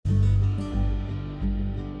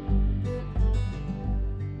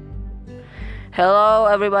Hello,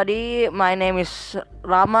 everybody. My name is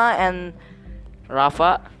Rama and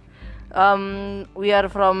Rafa. we are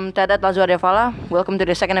from TED Lazuardi Al Falah. Welcome to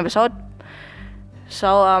the second episode.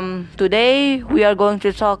 So, today we are going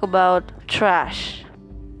to talk about trash.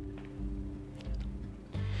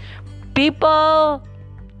 People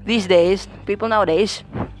nowadays,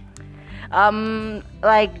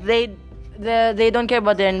 like they don't care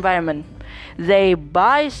about the environment. They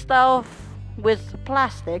buy stuff with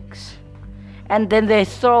plastics and then they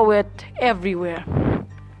throw it everywhere,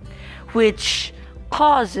 which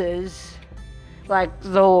causes, like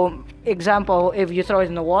the example, if you throw it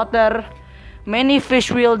in the water, many fish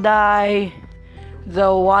will die,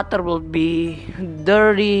 the water will be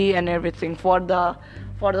dirty and everything. For the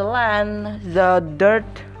land, the dirt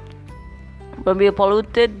will be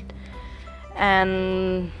polluted,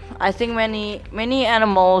 and I think many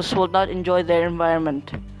animals will not enjoy their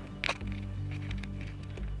environment.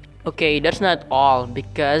 Okay, that's not all,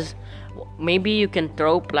 because maybe you can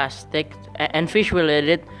throw plastic and fish will eat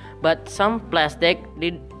it, but some plastic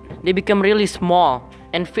they become really small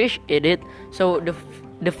and fish eat it. So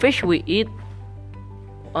the fish we eat,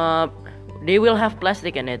 they will have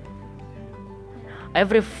plastic in it.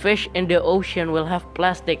 Every fish in the ocean will have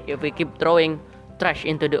plastic if we keep throwing trash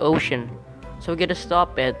into the ocean. So we gotta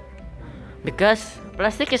stop it, because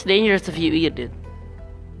plastic is dangerous if you eat it.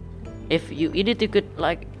 If you eat it, you could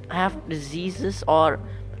like have diseases, or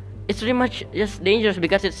it's pretty much just dangerous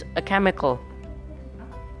because it's a chemical.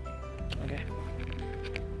 Okay.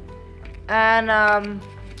 And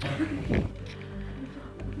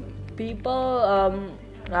people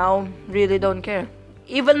now really don't care,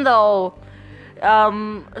 even though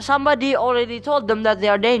somebody already told them that they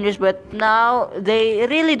are dangerous, but now they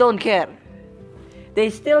really don't care. They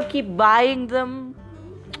still keep buying them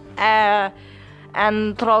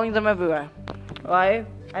and throwing them everywhere. Why?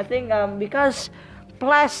 I think because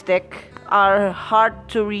plastic are hard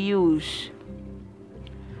to reuse.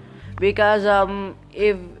 Because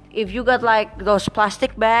if you got like those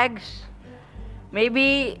plastic bags,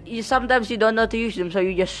 maybe sometimes you don't know to use them, so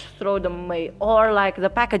you just throw them away. Or like the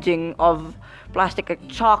packaging of plastic, like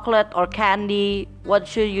chocolate or candy, what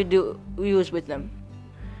should you use with them?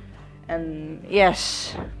 And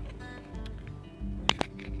yes.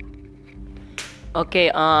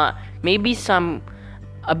 Okay, maybe some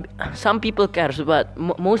people cares, but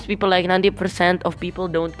most people, like 90% of people,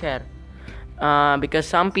 don't care. Because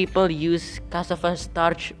some people use cassava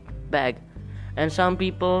starch bag, and some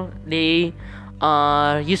people they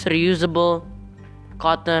use reusable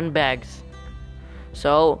cotton bags.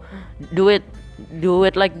 So do it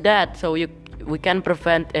like that, so we can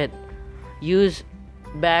prevent it. Use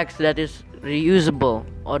bags that is reusable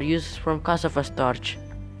or use from cassava starch.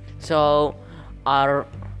 So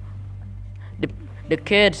the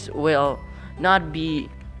kids will not be,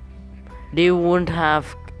 they won't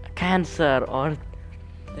have cancer or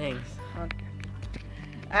things. Okay.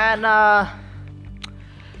 And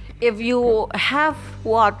if you have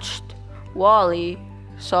watched Wall-E,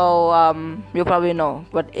 so you probably know.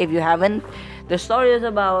 But if you haven't, the story is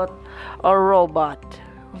about a robot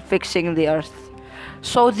fixing the earth.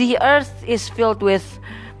 So the earth is filled with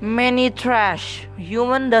many trash.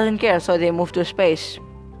 Human doesn't care, so they move to space.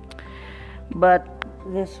 But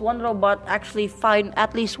this one robot actually find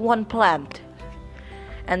at least one plant,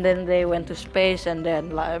 and then they went to space, and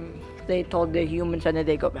then they told the humans, and then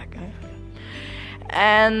they go back.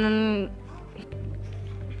 And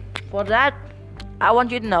for that, I want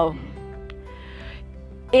you to know,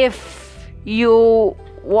 if you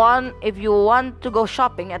want to go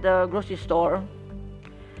shopping at the grocery store,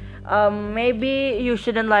 maybe you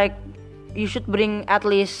should bring at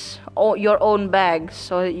least your own bags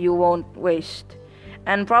so you won't waste.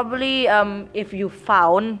 And probably if you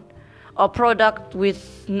found a product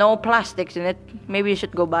with no plastics in it, maybe you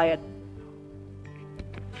should go buy it.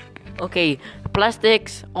 Okay,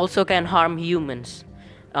 plastics also can harm humans.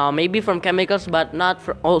 Maybe from chemicals, but not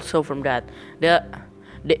also from that.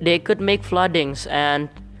 They could make floodings and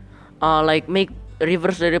like make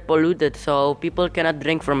rivers very polluted, so people cannot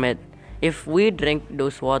drink from it. If we drink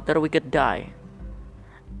those water, we could die.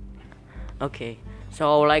 Okay,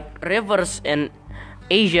 so like rivers in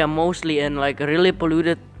Asia, mostly in like really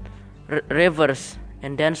polluted rivers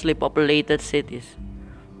and densely populated cities.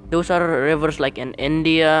 Those are rivers like in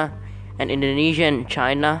India and Indonesia and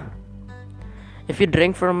China. If you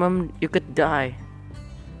drink from them, you could die,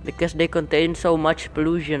 because they contain so much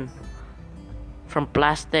pollution from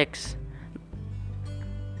plastics.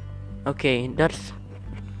 Okay, that's.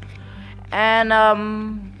 And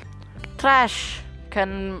trash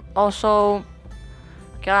can also,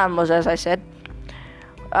 as I said,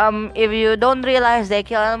 If you don't realize they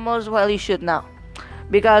kill animals, well, you should now,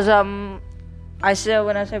 because I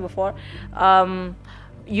said before,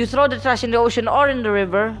 you throw the trash in the ocean or in the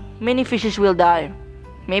river, many fishes will die.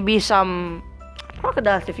 Maybe some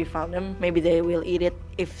crocodiles, if you found them, maybe they will eat it.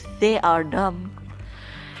 If they are dumb,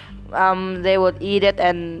 they would eat it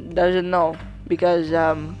and doesn't know, because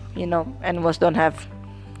animals don't have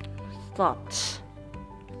thoughts.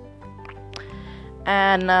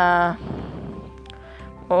 And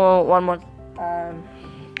one more.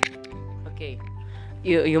 Okay,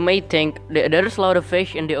 you may think there's a lot of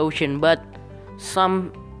fish in the ocean, but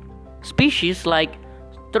some species like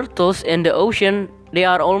turtles in the ocean, they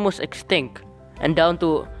are almost extinct and down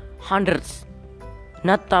to hundreds,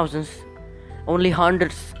 not thousands, only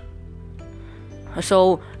hundreds.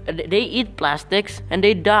 So they eat plastics and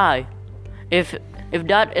they die. If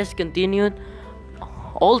that is continued,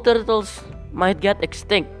 all turtles might get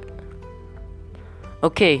extinct.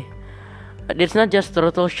 Okay, it's not just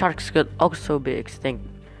turtles, sharks could also be extinct.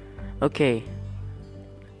 Okay.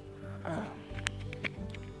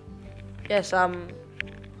 Yes,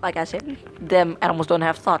 like I said, them animals don't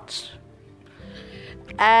have thoughts.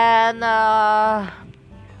 And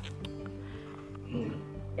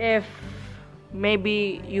if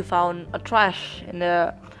maybe you found a trash in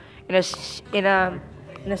a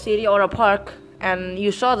city or a park, and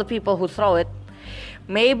you saw the people who throw it,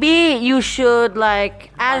 maybe you should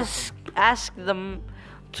ask them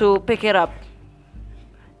to pick it up,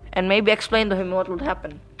 and maybe explain to him what would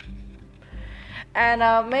happen.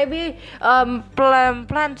 And maybe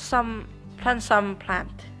plant some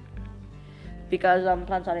plant, because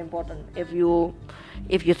plants are important. If you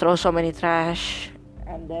throw so many trash,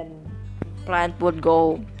 and then plant would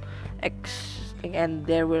go extinct, and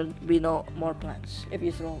there will be no more plants if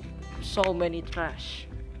you throw so many trash.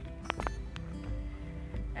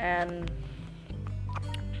 And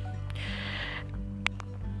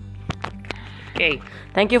Okay,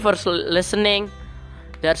 thank you for listening.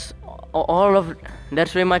 That's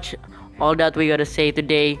pretty much all that we gotta say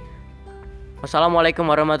today. Wassalamualaikum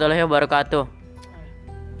warahmatullahi wabarakatuh.